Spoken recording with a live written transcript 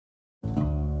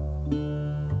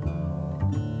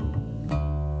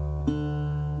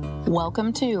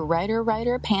Welcome to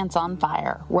Writer Pants on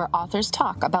Fire, where authors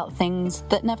talk about things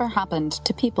that never happened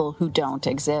to people who don't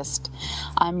exist.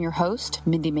 I'm your host,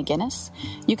 Mindy McGinnis.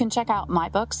 You can check out my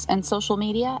books and social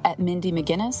media at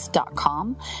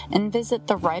mindymcginnis.com and visit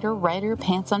the Writer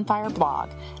Pants on Fire blog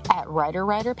at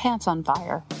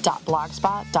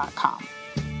writerpantsonfire.blogspot.com.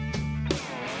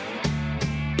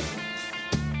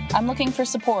 I'm looking for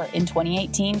support in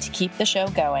 2018 to keep the show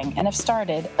going and have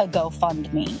started a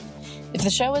GoFundMe. If the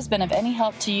show has been of any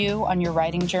help to you on your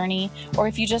writing journey, or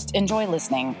if you just enjoy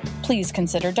listening, please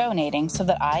consider donating so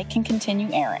that I can continue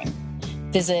airing.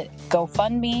 Visit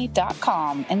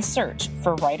GoFundMe.com and search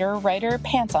for Writer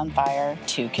Pants on Fire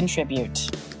to contribute.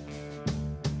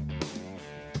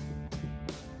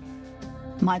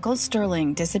 Michael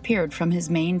Sterling disappeared from his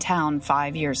main town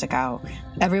 5 years ago.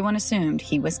 Everyone assumed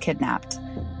he was kidnapped.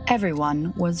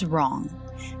 Everyone was wrong.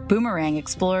 Boomerang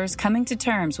explores coming to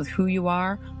terms with who you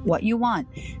are, what you want,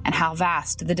 and how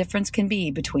vast the difference can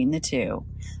be between the two.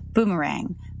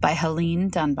 Boomerang by Helene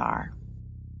Dunbar.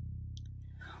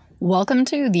 Welcome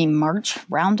to the March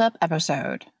Roundup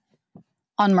episode.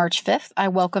 On March 5th, I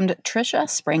welcomed Tricia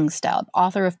Springstub,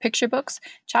 author of picture books,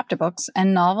 chapter books,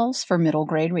 and novels for middle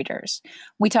grade readers.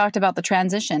 We talked about the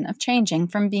transition of changing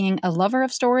from being a lover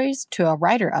of stories to a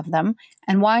writer of them,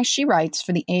 and why she writes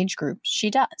for the age group she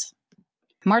does.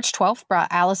 March 12th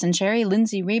brought Allison Cherry,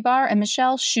 Lindsay Rebar, and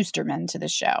Michelle Schusterman to the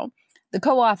show. The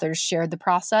co-authors shared the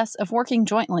process of working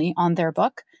jointly on their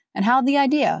book and how the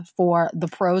idea for The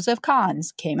Pros of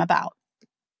Cons came about.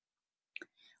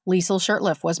 Liesl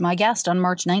Shurtleff was my guest on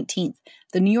March 19th,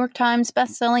 the New York Times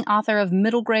bestselling author of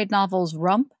middle grade novels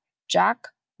Rump, Jack,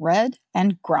 Red,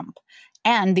 and Grump,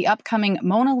 and the upcoming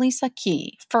Mona Lisa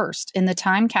Key, first in the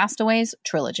Time Castaways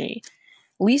trilogy.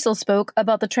 Liesl spoke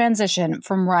about the transition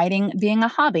from writing being a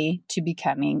hobby to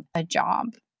becoming a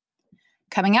job.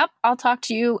 Coming up, I'll talk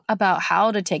to you about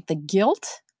how to take the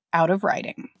guilt out of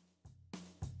writing.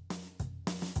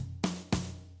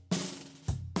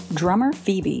 Drummer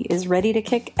Phoebe is ready to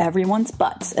kick everyone's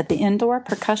butts at the Indoor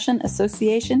Percussion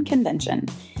Association convention.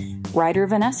 Writer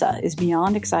Vanessa is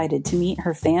beyond excited to meet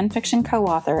her fan fiction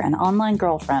co-author and online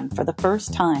girlfriend for the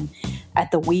first time at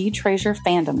the We Treasure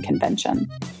Fandom convention.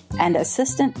 And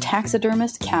assistant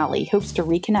taxidermist Callie hopes to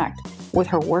reconnect with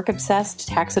her work-obsessed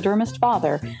taxidermist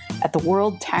father at the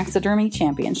World Taxidermy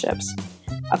Championships.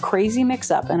 A crazy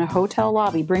mix-up in a hotel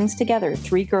lobby brings together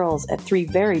three girls at three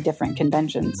very different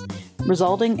conventions,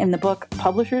 resulting in the book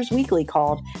Publishers Weekly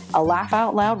called A Laugh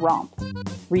Out Loud Romp.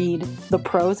 Read The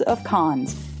Pros of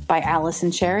Cons by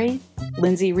Allison Cherry,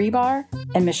 Lindsay Rebar,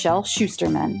 and Michelle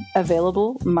Schusterman,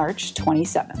 available March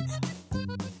 27th.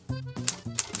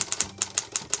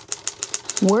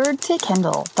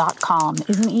 WordToKindle.com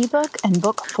is an ebook and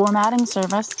book formatting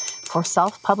service for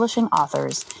self-publishing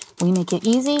authors. We make it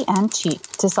easy and cheap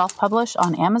to self-publish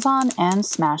on Amazon and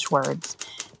Smashwords.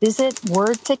 Visit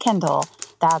Word to Kindle,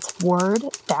 that's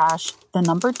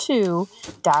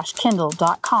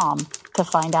word-2-kindle.com to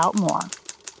find out more.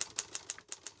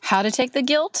 How to take the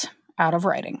guilt out of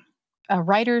writing. A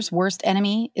writer's worst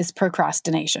enemy is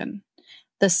procrastination.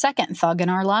 The second thug in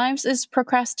our lives is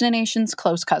procrastination's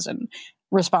close cousin,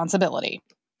 responsibility.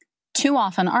 Too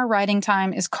often, our writing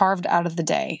time is carved out of the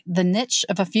day, the niche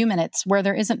of a few minutes where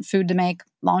there isn't food to make,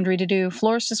 laundry to do,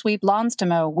 floors to sweep, lawns to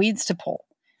mow, weeds to pull.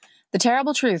 The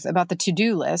terrible truth about the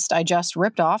to-do list I just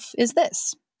ripped off is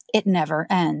this: it never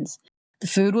ends. The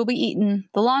food will be eaten,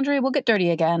 the laundry will get dirty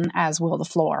again, as will the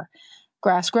floor.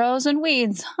 Grass grows and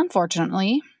weeds,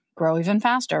 unfortunately, grow even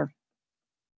faster.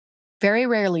 Very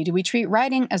rarely do we treat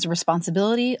writing as a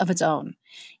responsibility of its own.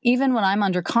 Even when I'm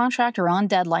under contract or on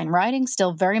deadline, writing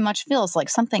still very much feels like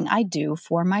something I do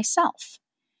for myself.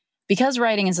 Because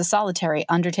writing is a solitary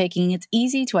undertaking, it's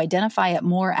easy to identify it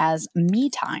more as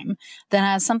me time than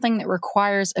as something that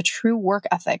requires a true work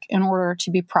ethic in order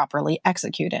to be properly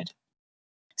executed.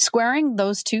 Squaring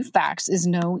those two facts is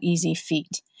no easy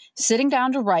feat. Sitting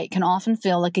down to write can often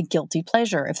feel like a guilty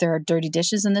pleasure if there are dirty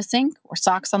dishes in the sink or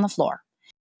socks on the floor.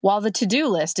 While the to-do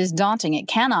list is daunting, it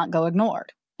cannot go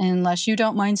ignored, unless you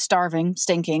don't mind starving,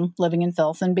 stinking, living in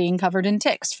filth, and being covered in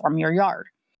ticks from your yard.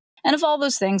 And if all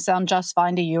those things sound just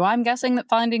fine to you, I'm guessing that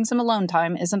finding some alone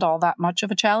time isn't all that much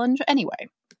of a challenge anyway.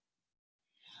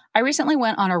 I recently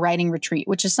went on a writing retreat,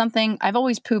 which is something I've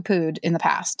always poo-pooed in the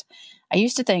past. I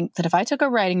used to think that if I took a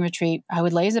writing retreat, I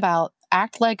would laze about,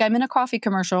 act like I'm in a coffee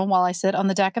commercial while I sit on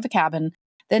the deck of a cabin,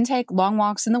 then take long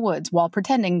walks in the woods while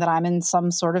pretending that I'm in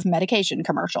some sort of medication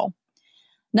commercial.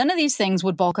 None of these things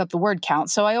would bulk up the word count,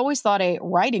 so I always thought a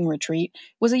writing retreat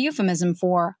was a euphemism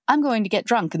for, I'm going to get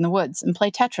drunk in the woods and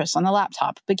play Tetris on the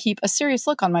laptop, but keep a serious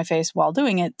look on my face while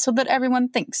doing it so that everyone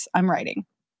thinks I'm writing.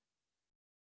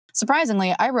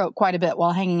 Surprisingly, I wrote quite a bit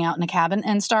while hanging out in a cabin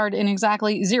and starred in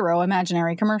exactly 0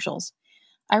 imaginary commercials.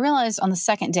 I realized on the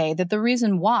second day that the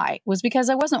reason why was because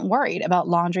I wasn't worried about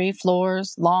laundry,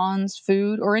 floors, lawns,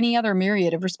 food, or any other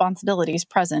myriad of responsibilities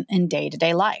present in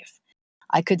day-to-day life.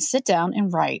 I could sit down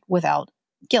and write without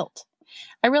guilt.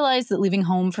 I realized that leaving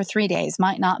home for 3 days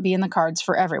might not be in the cards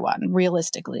for everyone,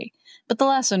 realistically, but the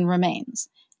lesson remains.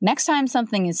 Next time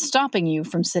something is stopping you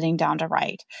from sitting down to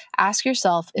write, ask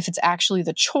yourself if it's actually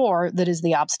the chore that is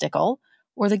the obstacle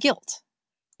or the guilt.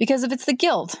 Because if it's the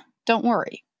guilt, don't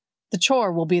worry. The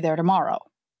chore will be there tomorrow.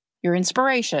 Your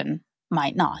inspiration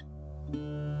might not.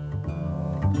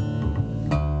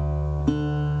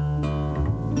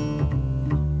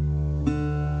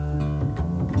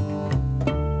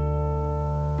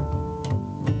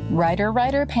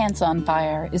 Writer, Pants on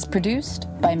Fire is produced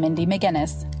by Mindy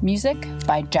McGinnis. Music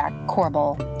by Jack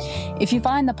Corbel. If you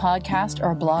find the podcast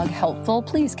or blog helpful,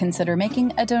 please consider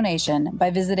making a donation by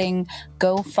visiting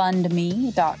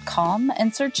gofundme.com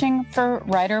and searching for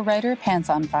Writer, Pants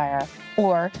on Fire.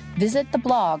 Or visit the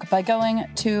blog by going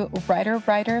to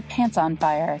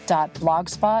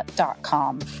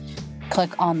writerpantsonfire.blogspot.com.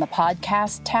 Click on the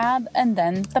podcast tab and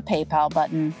then the PayPal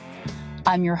button.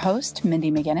 I'm your host,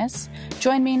 Mindy McGinnis.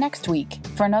 Join me next week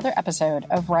for another episode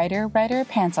of Writer,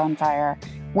 Pants on Fire,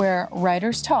 where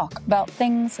writers talk about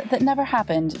things that never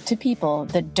happened to people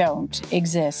that don't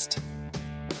exist.